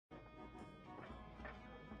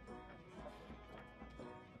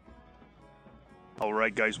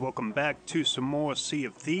Alright guys, welcome back to some more Sea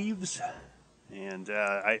of Thieves. And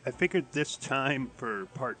I figured this time for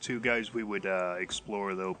part 2 guys we would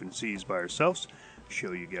explore the open seas by ourselves.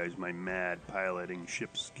 Show you guys my mad piloting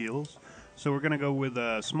ship skills. So we're going to go with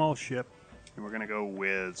a small ship and we're going to go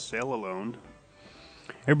with sail alone.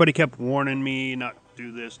 Everybody kept warning me not to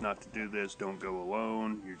do this, not to do this, don't go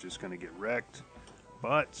alone, you're just going to get wrecked.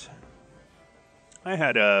 But I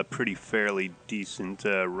had a pretty fairly decent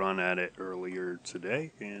run at it earlier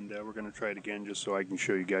today, and we're going to try it again just so I can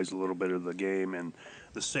show you guys a little bit of the game and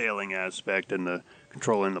the sailing aspect and the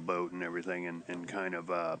controlling the boat and everything and kind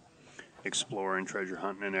of exploring, treasure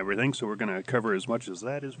hunting and everything. So we're going to cover as much as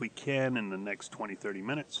that as we can in the next 20-30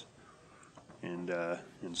 minutes and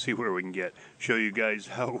see where we can get. Show you guys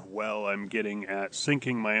how well I'm getting at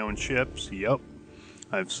sinking my own ships. Yep.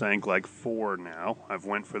 I've sank like 4 now. I've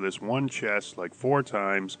went for this one chest like 4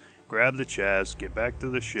 times, grabbed the chest, get back to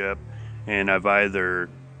the ship, and I've either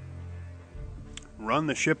run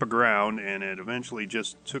the ship aground and it eventually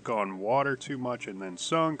just took on water too much and then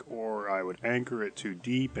sunk, or I would anchor it too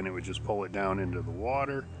deep and it would just pull it down into the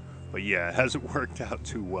water. But yeah, it hasn't worked out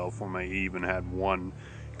too well for me. I even had one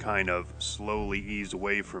kind of slowly ease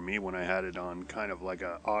away from me when I had it on kind of like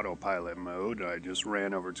a autopilot mode. I just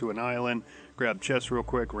ran over to an island, grabbed chest real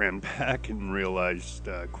quick, ran back, and realized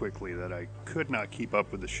quickly that I could not keep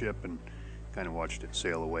up with the ship and kind of watched it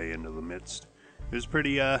sail away into the midst. It was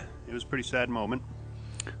pretty sad moment,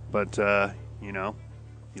 but you know,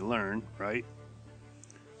 you learn, right?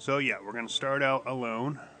 So yeah, we're gonna start out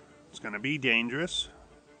alone. It's gonna be dangerous.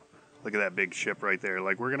 Look at that big ship right there.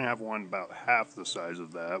 Like, we're going to have one about half the size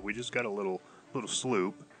of that. We just got a little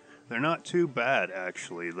sloop. They're not too bad,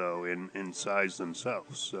 actually, though, in size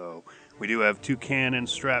themselves. So, we do have 2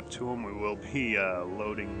 cannons strapped to them. We will be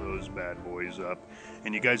loading those bad boys up.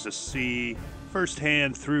 And you guys will see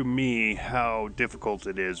firsthand through me how difficult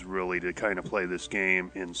it is, really, to kind of play this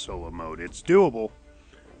game in solo mode. It's doable,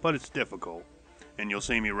 but it's difficult. And you'll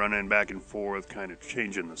see me running back and forth, kind of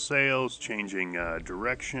changing the sails, changing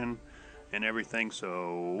direction and everything.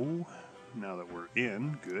 So now that we're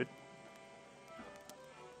in, good.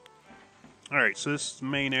 Alright, so this is the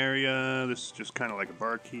main area. This is just kind of like a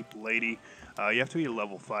barkeep lady. You have to be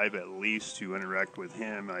level 5 at least to interact with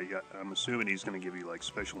him. I'm assuming he's going to give you like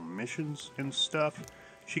special missions and stuff.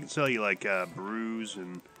 She can sell you like brews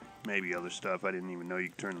and maybe other stuff. I didn't even know you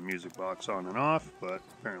could turn the music box on and off, but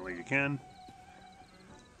apparently you can.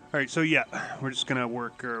 Alright, so yeah, we're just going to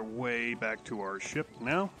work our way back to our ship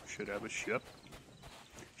now. Should have a ship.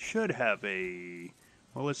 Should have a...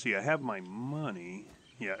 Well, let's see, I have my money.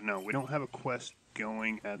 Yeah, no, we don't have a quest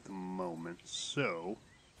going at the moment. So,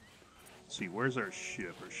 let's see, where's our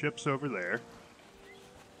ship? Our ship's over there.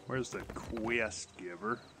 Where's the quest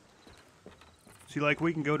giver? See, like,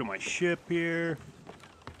 we can go to my ship here.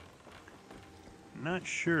 Not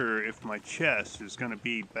sure if my chest is going to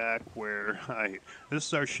be back where this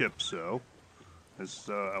is our ship, so this is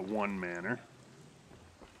a one-manner.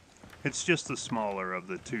 It's just the smaller of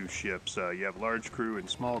the 2 ships. You have large crew and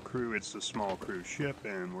small crew. It's the small crew ship,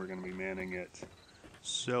 and we're going to be manning it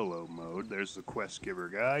solo mode. There's the quest giver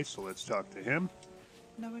guy, so let's talk to him.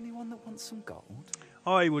 Know anyone that wants some gold?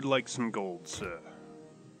 I would like some gold, sir.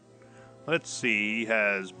 Let's see, he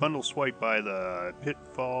has bundle swipe by the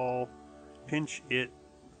pitfall. Pinch it,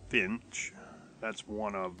 Finch. That's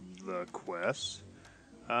one of the quests.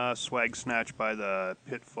 Swag snatch by the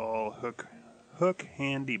pitfall. Hook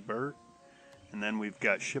handy Bert. And then we've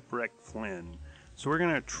got shipwreck Flynn. So we're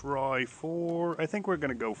gonna try for. I think we're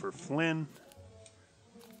gonna go for Flynn.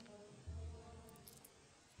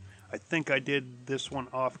 I think I did this one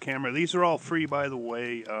off camera. These are all free, by the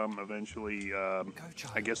way. Eventually,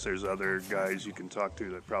 I guess there's other guys you can talk to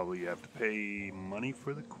that probably have to pay money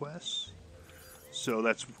for the quests. So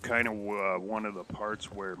that's kind of one of the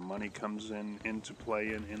parts where money comes into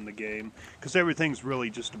play in the game. Because everything's really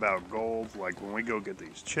just about gold. Like when we go get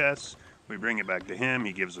these chests, we bring it back to him,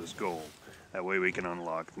 he gives us gold. That way we can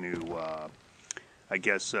unlock new, I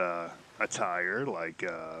guess, attire, like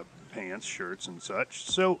pants, shirts, and such.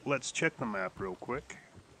 So let's check the map real quick.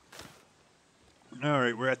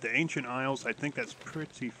 Alright, we're at the Ancient Isles. I think that's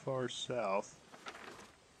pretty far south.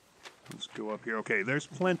 Let's go up here. Okay, there's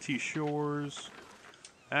plenty shores.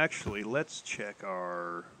 Actually, let's check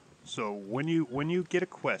our... So when you get a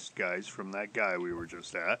quest, guys, from that guy we were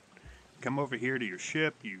just at, come over here to your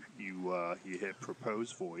ship. You hit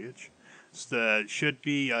Propose Voyage. Should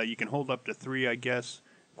be you can hold up to 3, I guess,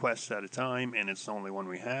 quests at a time, and it's the only one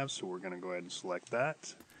we have. So we're gonna go ahead and select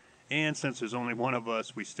that. And since there's only one of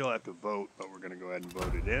us, we still have to vote, but we're gonna go ahead and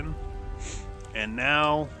vote it in. And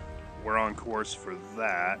now we're on course for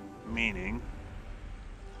that, meaning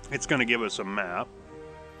it's going to give us a map.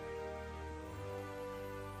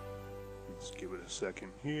 Let's give it a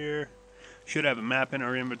second here. Should have a map in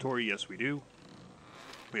our inventory. Yes, we do.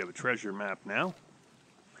 We have a treasure map now.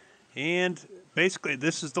 And basically,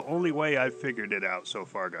 this is the only way I've figured it out so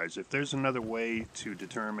far, guys. If there's another way to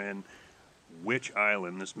determine which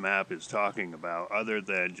island this map is talking about, other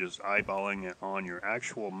than just eyeballing it on your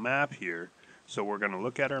actual map here. So we're going to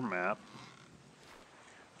look at our map.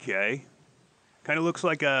 Okay. Kind of looks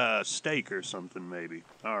like a steak or something, maybe.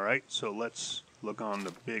 Alright, so let's look on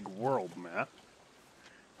the big world map.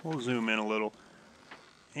 We'll zoom in a little.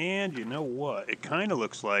 And you know what? It kind of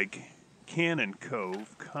looks like Cannon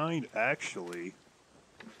Cove. Actually,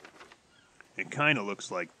 it kind of looks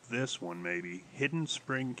like this one, maybe. Hidden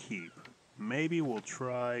Spring Keep. Maybe we'll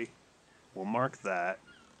mark that.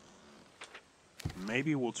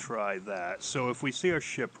 Maybe we'll try that. So if we see our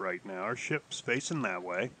ship right now, our ship's facing that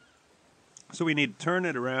way. So we need to turn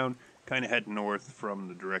it around, kind of head north from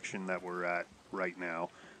the direction that we're at right now.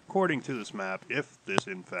 According to this map, if this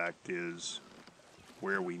in fact is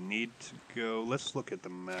where we need to go. Let's look at the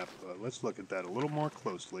map. Let's look at that a little more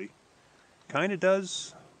closely. Kind of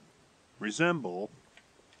does resemble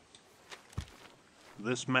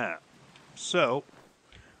this map. So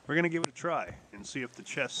we're going to give it a try and see if the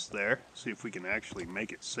chest's there. See if we can actually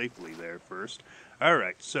make it safely there first.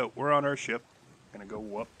 Alright, so we're on our ship. Going to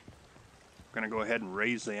go up. Going to go ahead and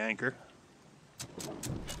raise the anchor.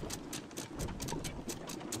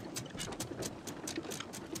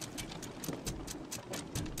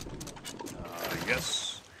 I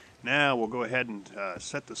guess now we'll go ahead and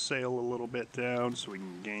set the sail a little bit down so we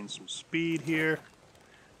can gain some speed here.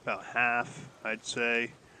 About half, I'd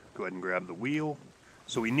say. Go ahead and grab the wheel.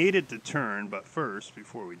 So we needed to turn, but first,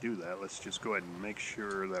 before we do that, let's just go ahead and make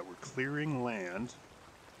sure that we're clearing land.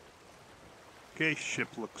 Okay,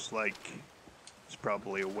 ship looks like it's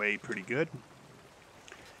probably away pretty good.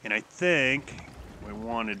 And I think we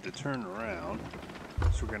wanted to turn around,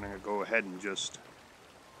 so we're going to go ahead and just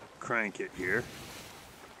crank it here.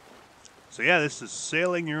 So yeah, this is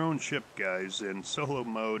sailing your own ship, guys, in solo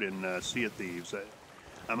mode in Sea of Thieves.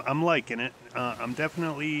 I'm liking it. I'm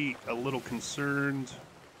definitely a little concerned.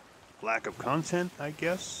 Lack of content, I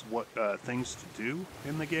guess. What things to do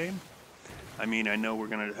in the game. I mean, I know we're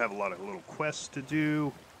going to have a lot of little quests to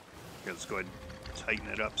do. Okay, let's go ahead and tighten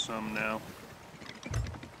it up some now.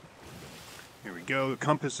 Here we go. The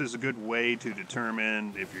compass is a good way to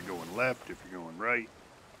determine if you're going left, if you're going right.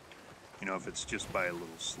 You know, if it's just by a little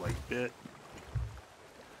slight bit.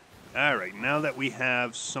 Alright, now that we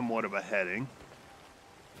have somewhat of a heading,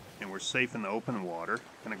 and we're safe in the open water,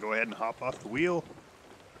 I'm going to go ahead and hop off the wheel,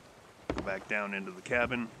 go back down into the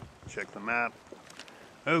cabin, check the map.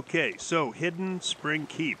 Okay, so Hidden Spring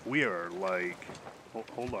Keep. We are like,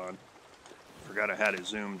 hold on, forgot I had it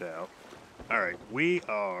zoomed out. Alright, we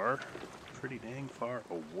are pretty dang far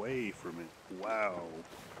away from it. Wow.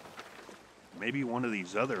 Maybe one of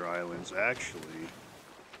these other islands actually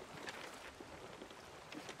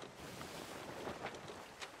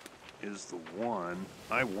is the one.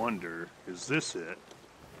 I wonder, is this it?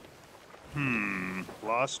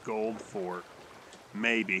 Lost Gold Fort.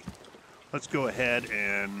 Maybe. Let's go ahead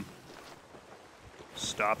and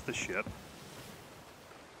stop the ship.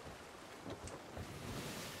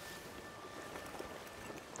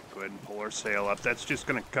 Go ahead and pull our sail up. That's just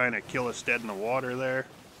going to kind of kill us dead in the water there.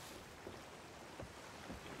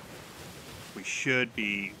 We should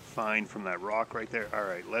be fine from that rock right there.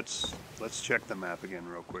 Alright, let's check the map again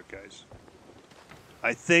real quick, guys.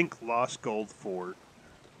 I think Lost Gold Fort,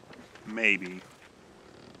 maybe,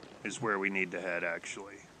 is where we need to head,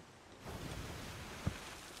 actually.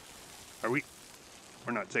 Are we?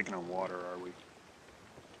 We're not taking on water, are we?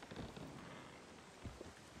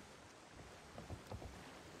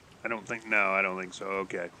 I don't think, no, I don't think so.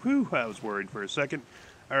 Okay. Whew, I was worried for a second.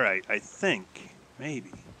 Alright, I think,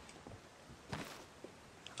 maybe.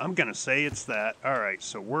 I'm going to say it's that. Alright,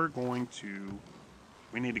 so we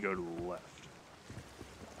need to go to the left.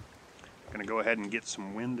 Going to go ahead and get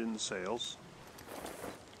some wind in the sails.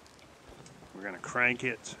 We're going to crank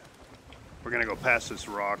it. We're going to go past this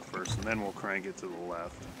rock first, and then we'll crank it to the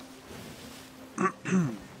left.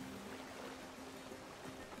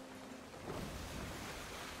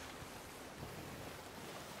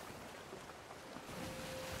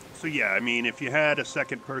 So yeah, I mean, if you had a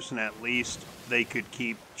second person at least, they could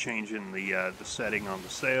keep changing the setting on the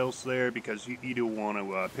sails there, because you do want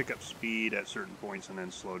to pick up speed at certain points and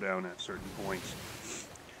then slow down at certain points.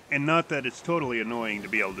 And not that it's totally annoying to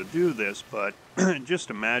be able to do this, but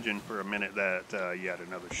just imagine for a minute that you had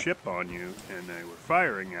another ship on you and they were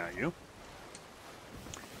firing at you.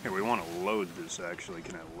 Here, we want to load this actually.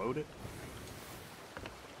 Can I load it?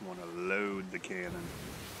 I want to load the cannon.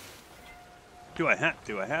 Do I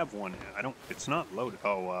have one? I don't. It's not loaded.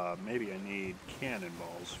 Oh, maybe I need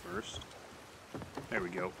cannonballs first. There we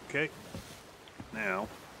go. Okay. Now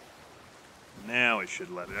it should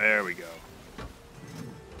let. There we go.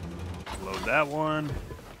 Load that one.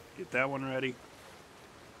 Get that one ready.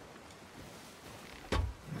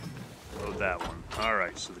 Load that one. All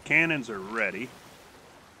right. So the cannons are ready.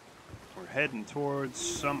 We're heading towards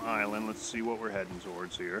some island. Let's see what we're heading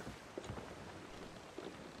towards here.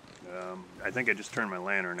 I think I just turned my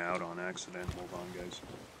lantern out on accident. Hold on, guys.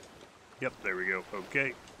 Yep, there we go.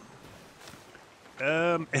 Okay.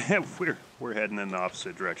 We're heading in the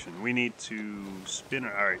opposite direction. We need to spin.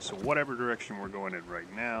 All right, so whatever direction we're going in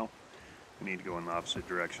right now, we need to go in the opposite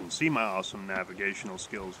direction. See my awesome navigational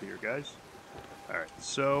skills here, guys. All right,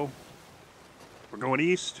 so we're going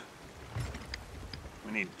east.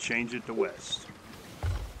 We need to change it to west.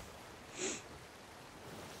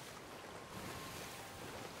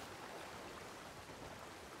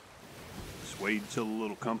 Wait till the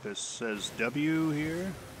little compass says W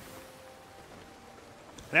here.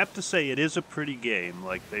 I have to say, it is a pretty game.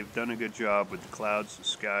 Like, they've done a good job with the clouds, the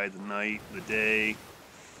sky, the night, the day.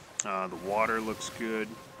 The water looks good.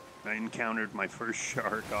 I encountered my first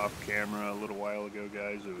shark off camera a little while ago,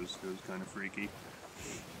 guys. It was kind of freaky.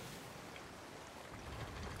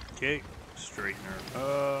 Okay, straighten her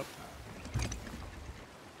up.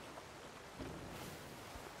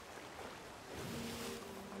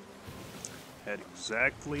 Head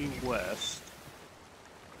exactly west.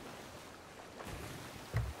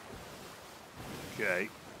 Okay,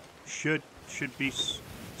 should be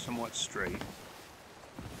somewhat straight.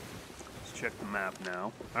 Let's check the map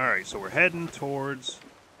now. All right, so we're heading towards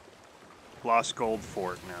Lost Gold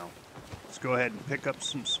Fort now. Let's go ahead and pick up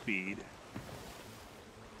some speed.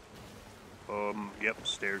 Yep,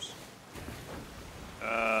 stairs.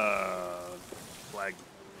 Flag.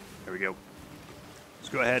 There we go. Let's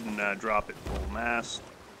go ahead and drop it full mast.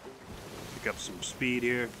 Pick up some speed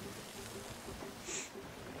here.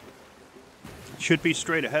 Should be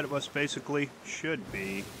straight ahead of us, basically. Should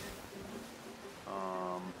be.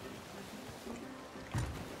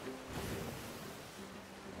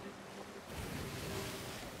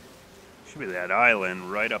 Should be that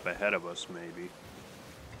island right up ahead of us, maybe.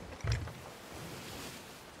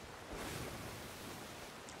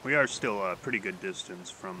 We are still a pretty good distance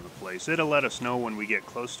from the place. It'll let us know when we get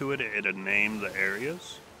close to it. It'll name the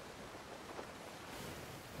areas.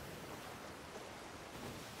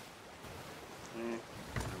 I'm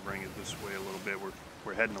gonna bring it this way a little bit.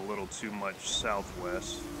 We're heading a little too much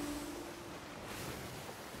southwest.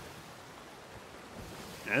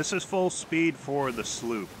 And this is full speed for the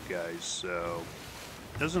sloop, guys, so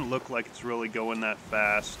it doesn't look like it's really going that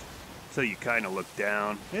fast until you kind of look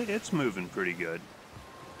down. It's moving pretty good.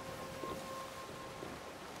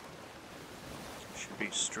 Should be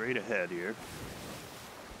straight ahead here.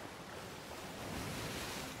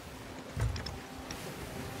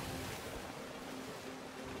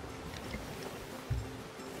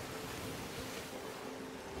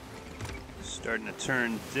 Starting to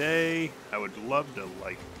turn day. I would love to,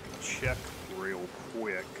 like, check real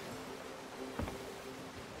quick.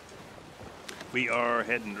 We are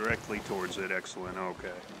heading directly towards it. Excellent.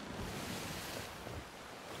 Okay.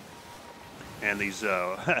 And these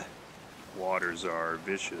waters are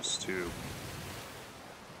vicious too.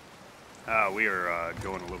 We are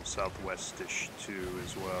going a little southwestish too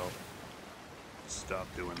as well. Stop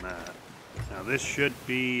doing that. Now this should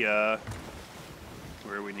be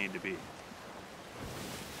where we need to be.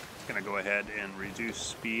 Gonna go ahead and reduce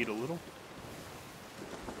speed a little.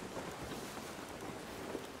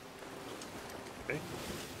 Okay.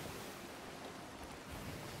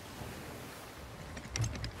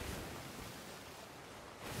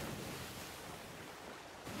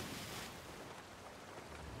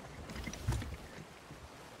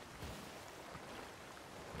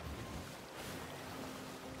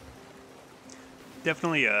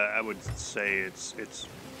 Definitely, I would say it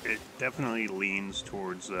definitely leans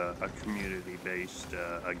towards a community-based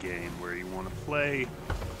a game where you want to play.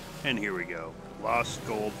 And here we go, Lost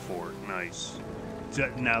Gold Fort. Nice.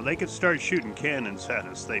 Now they could start shooting cannons at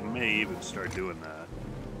us. They may even start doing that.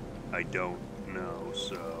 I don't know.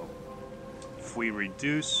 So if we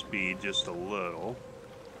reduce speed just a little,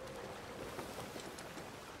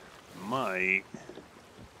 might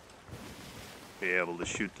be able to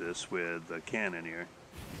shoot this with a cannon here.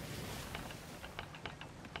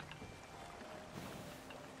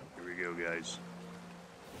 Here we go, guys.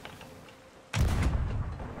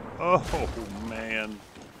 Oh, man.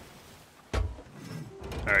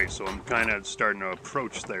 Alright, so I'm kind of starting to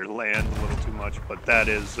approach their land a little too much, but that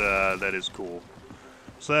is cool.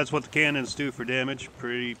 So that's what the cannons do for damage.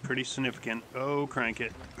 Pretty significant. Oh, crank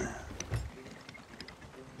it.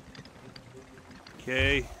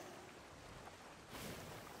 Okay.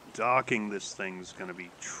 Docking this thing's gonna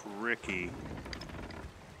be tricky.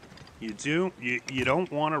 You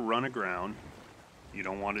don't want to run aground. You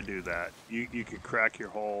don't want to do that. You could crack your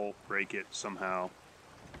hull, break it somehow.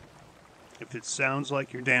 If it sounds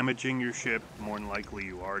like you're damaging your ship, more than likely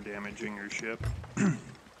you are damaging your ship.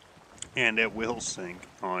 And it will sink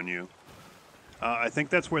on you. I think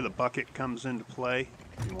that's where the bucket comes into play.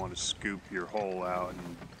 You want to scoop your hull out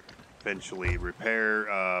and eventually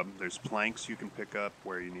repair. There's planks you can pick up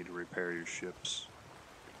where you need to repair your ship's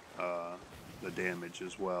the damage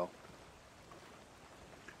as well.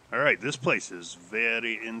 Alright, this place is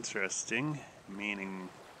very interesting, meaning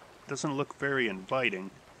it doesn't look very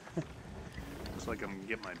inviting. Looks like I'm gonna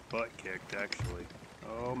get my butt kicked, actually.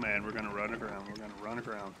 Oh man, we're gonna run aground. We're gonna run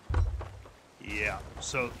aground. Yeah,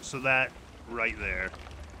 so that right there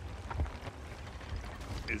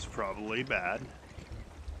is probably bad.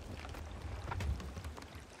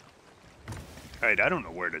 Alright, I don't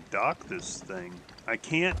know where to dock this thing. I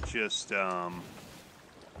can't just, I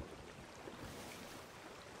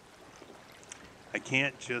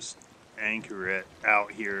can't just anchor it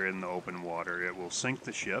out here in the open water. It will sink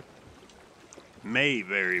the ship. May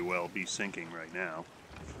very well be sinking right now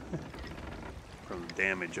from the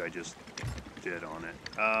damage I just did on it.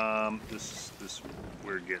 This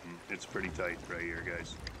we're getting, it's pretty tight right here,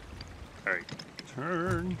 guys. Alright,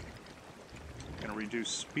 turn. Gonna reduce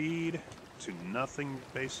speed to nothing,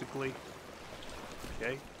 basically.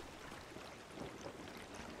 Okay.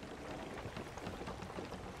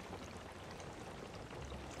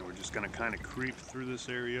 So we're just gonna kind of creep through this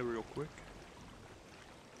area real quick.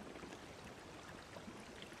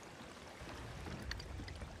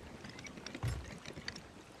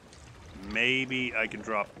 Maybe I can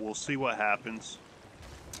drop, we'll see what happens.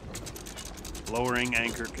 Lowering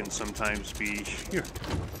anchor can sometimes be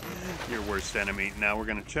your worst enemy. Now we're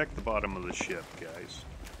going to check the bottom of the ship, guys.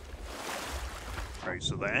 Alright,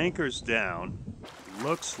 so the anchor's down.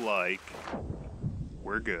 Looks like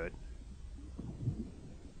we're good.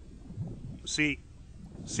 See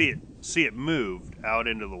it moved out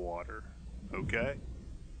into the water. Okay?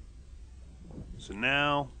 So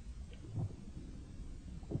now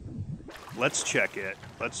let's check it.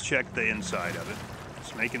 Let's check the inside of it.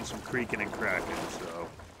 It's making some creaking and cracking, so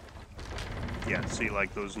yeah, see,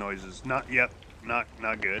 like those noises. Not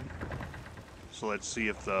good. So let's see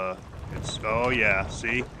if it's, oh yeah,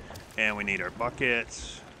 see? And we need our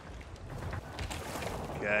buckets.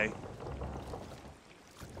 Okay.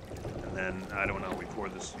 And then, I don't know, we pour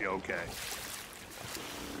this, yeah, okay.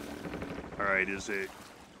 Alright, is it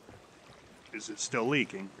still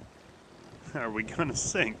leaking? Are we gonna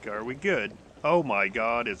sink? Are we good? Oh my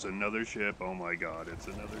god, it's another ship. Oh my god, it's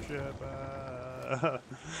another ship.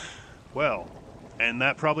 Well, and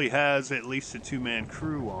that probably has at least a two-man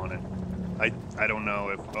crew on it. I don't know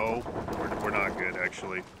if... Oh, we're not good,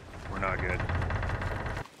 actually. We're not good.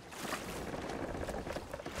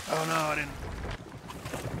 Oh no, I didn't...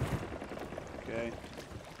 Okay.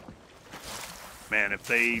 Man, if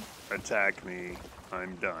they attack me,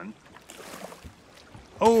 I'm done.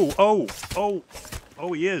 Oh,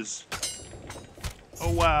 he is.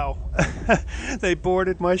 Oh, wow. They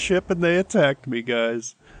boarded my ship and they attacked me,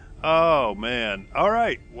 guys. Oh, man. All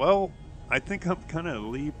right. Well, I think I'm gonna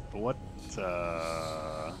leave. What?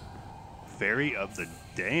 Ferry of the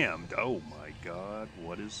Damned. Oh, my God.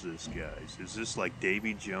 What is this, guys? Is this like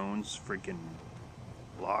Davy Jones' freaking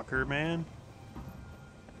locker, man?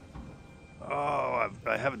 Oh,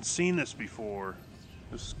 I haven't seen this before.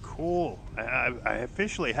 This is cool. I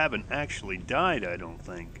officially haven't actually died, I don't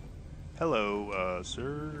think. Hello,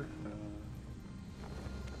 sir.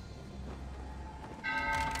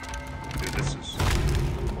 Dude, this is...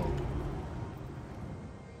 Whoa.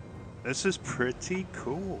 This is pretty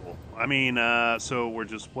cool. I mean, so we're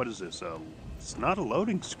just... What is this? It's not a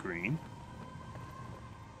loading screen.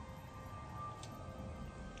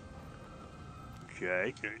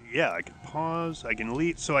 Okay, yeah, I can pause, I can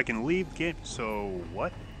leave, so I can leave game, so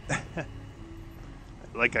what?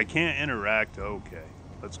 Like, I can't interact, okay.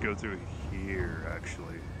 Let's go through here,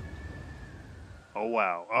 actually. Oh,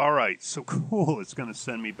 wow, alright, so cool, it's gonna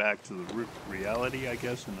send me back to the reality, I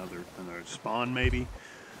guess, another spawn, maybe.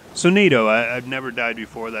 So neato, I've never died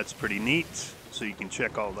before, that's pretty neat, so you can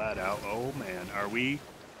check all that out. Oh, man, are we...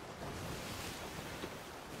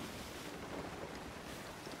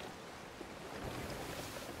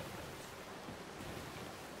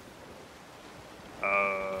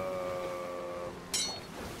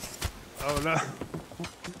 Oh no.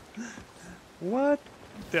 What?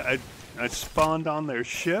 I spawned on their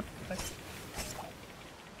ship?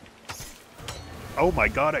 Oh my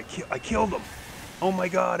god, I killed them. Oh my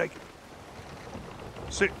god,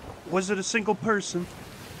 So, was it a single person?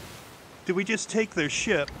 Did we just take their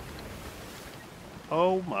ship?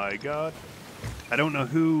 Oh my god. I don't know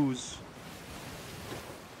whose.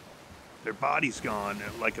 Their body's gone,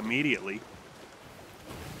 like, immediately.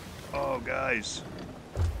 Oh, guys.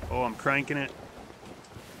 Oh, I'm cranking it.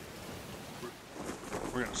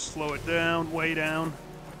 We're gonna slow it down, way down.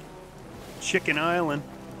 Chicken Island.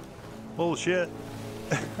 Bullshit.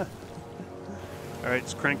 Alright,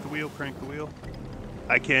 let's crank the wheel, crank the wheel.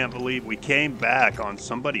 I can't believe we came back on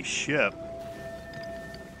somebody's ship.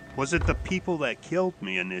 Was it the people that killed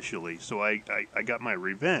me initially? So I got my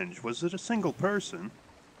revenge. Was it a single person?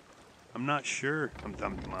 I'm not sure. I'm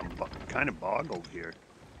kind of boggled here.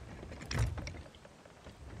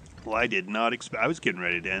 Well, I did not expect. I was getting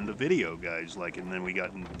ready to end the video, guys. Like, and then we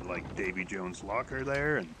got in, like, Davy Jones' locker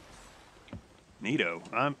there, and neato.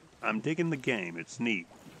 I'm digging the game. It's neat.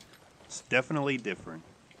 It's definitely different.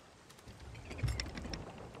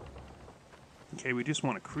 Okay, we just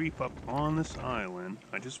want to creep up on this island.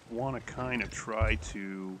 I just want to kind of try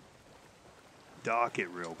to dock it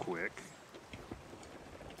real quick.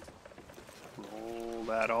 Roll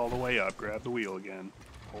that all the way up. Grab the wheel again.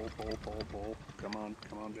 Pull, pull, pull, pull. Come on,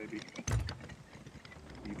 baby.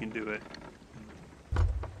 You can do it.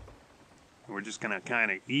 We're just going to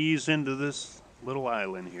kind of ease into this little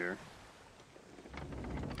island here.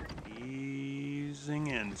 Easing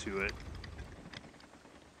into it.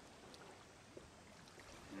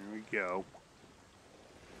 There we go.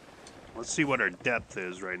 Let's see what our depth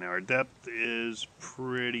is right now. Our depth is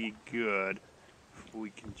pretty good. If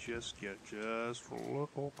we can just get just a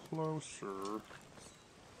little closer.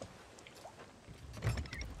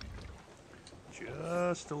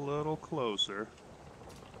 Just a little closer.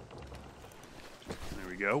 There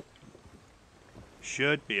we go.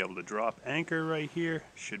 Should be able to drop anchor right here.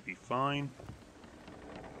 Should be fine.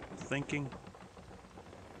 I'm thinking.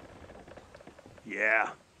 Yeah,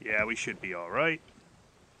 we should be alright.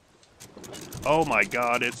 Oh my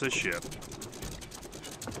god, it's a ship.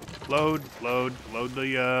 Load the, load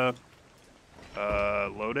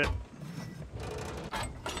it.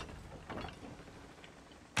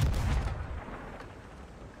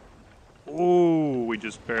 Ooh, we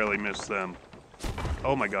just barely missed them.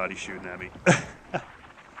 Oh my god, he's shooting at me.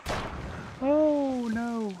 Oh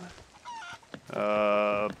no.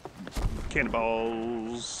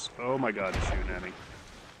 Cannonballs. Oh my god, he's shooting at me.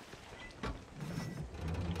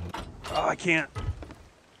 Oh, I can't.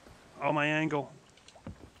 Oh, my angle.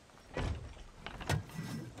 I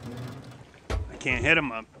can't hit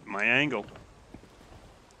him. My angle.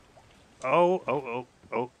 Oh.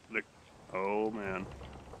 Oh, man.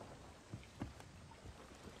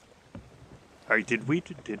 All right, did we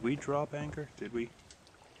drop anchor? Did we?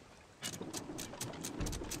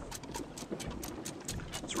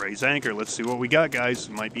 Let's raise anchor. Let's see what we got, guys.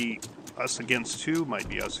 It might be us against two. Might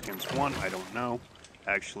be us against one. I don't know,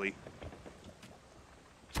 actually.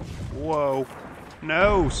 Whoa.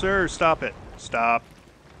 No, sir. Stop it. Stop.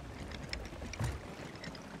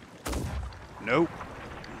 Nope.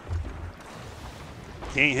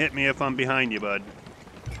 Can't hit me if I'm behind you, bud.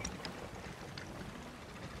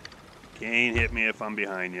 Can't hit me if I'm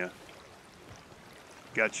behind you.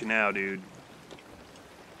 Got you now, dude.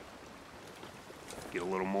 Get a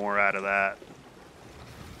little more out of that.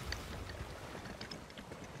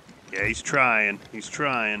 Yeah, he's trying. He's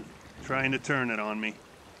trying. Trying to turn it on me.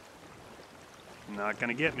 Not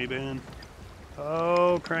gonna get me, Ben.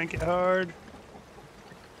 Oh, crank it hard.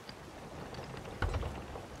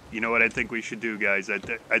 You know what I think we should do, guys?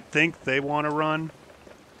 I think they want to run.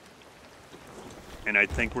 And I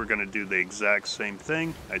think we're going to do the exact same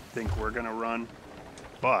thing. I think we're going to run.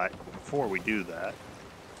 But before we do that,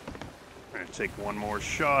 we're going to take one more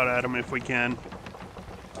shot at them if we can.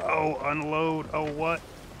 Oh, unload. Oh, what?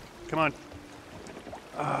 Come on.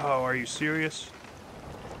 Oh, are you serious?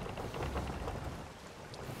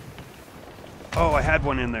 Oh, I had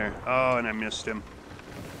one in there. Oh, and I missed him.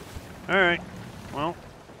 All right. Well.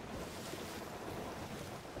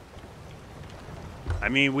 I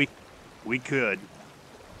mean, we could.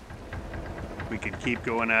 We could keep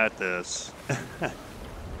going at this.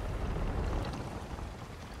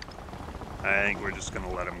 I think we're just going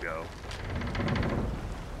to let him go.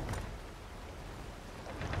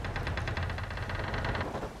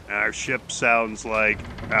 Our ship sounds like,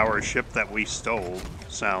 our ship that we stole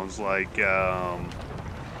sounds like,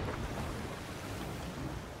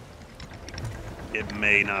 it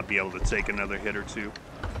may not be able to take another hit or two.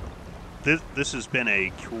 this has been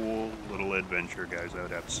a cool little adventure, guys, I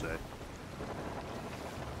would have to say.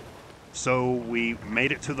 So we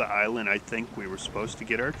made it to the island I think we were supposed to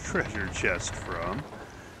get our treasure chest from.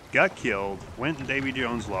 Got killed, went in Davy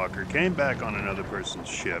Jones' locker, came back on another person's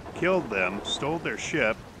ship, killed them, stole their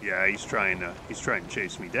ship. Yeah, he's trying to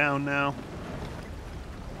chase me down now.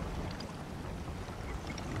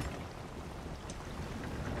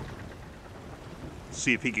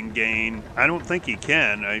 See if he can gain. I don't think he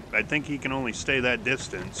can. I think he can only stay that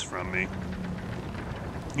distance from me.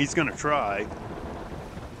 He's gonna try.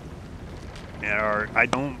 And I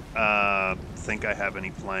don't think I have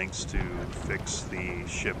any planks to fix the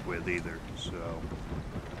ship with either, so.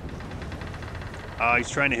 He's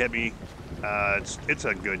trying to hit me. It's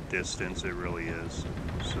a good distance, it really is.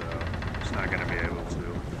 So, he's not gonna be able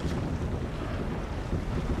to.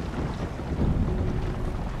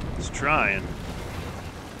 He's trying.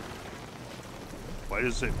 Why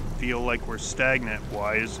does it feel like we're stagnant?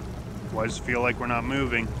 Why does it feel like we're not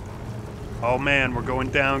moving? Oh man, we're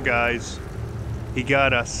going down, guys. He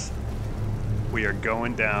got us. We are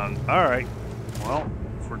going down. Alright. Well,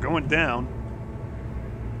 if we're going down,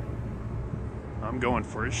 I'm going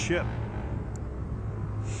for his ship.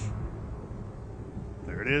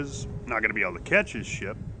 There it is. Not going to be able to catch his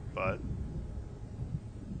ship, but...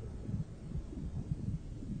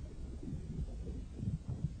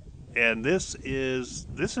 And this is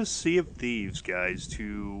Sea of Thieves, guys.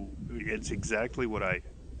 It's exactly what I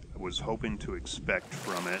was hoping to expect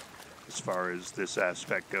from it. As far as this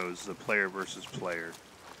aspect goes, the player versus player.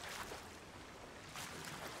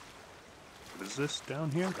 What is this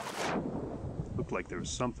down here? Looked like there was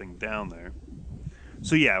something down there.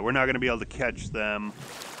 So yeah, we're not going to be able to catch them.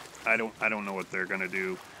 I don't know what they're going to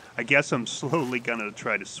do. I guess I'm slowly going to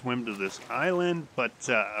try to swim to this island, but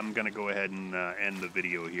I'm going to go ahead and end the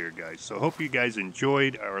video here, guys. So hope you guys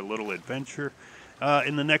enjoyed our little adventure.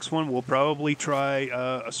 In the next one, we'll probably try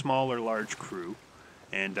a small or large crew.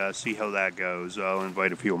 And see how that goes. I'll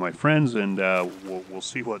invite a few of my friends, and we'll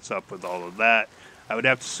see what's up with all of that. I would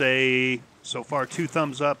have to say, so far, 2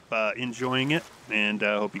 thumbs up, enjoying it, and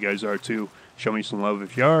hope you guys are too. Show me some love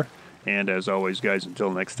if you are, and as always, guys,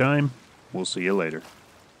 until next time, we'll see you later.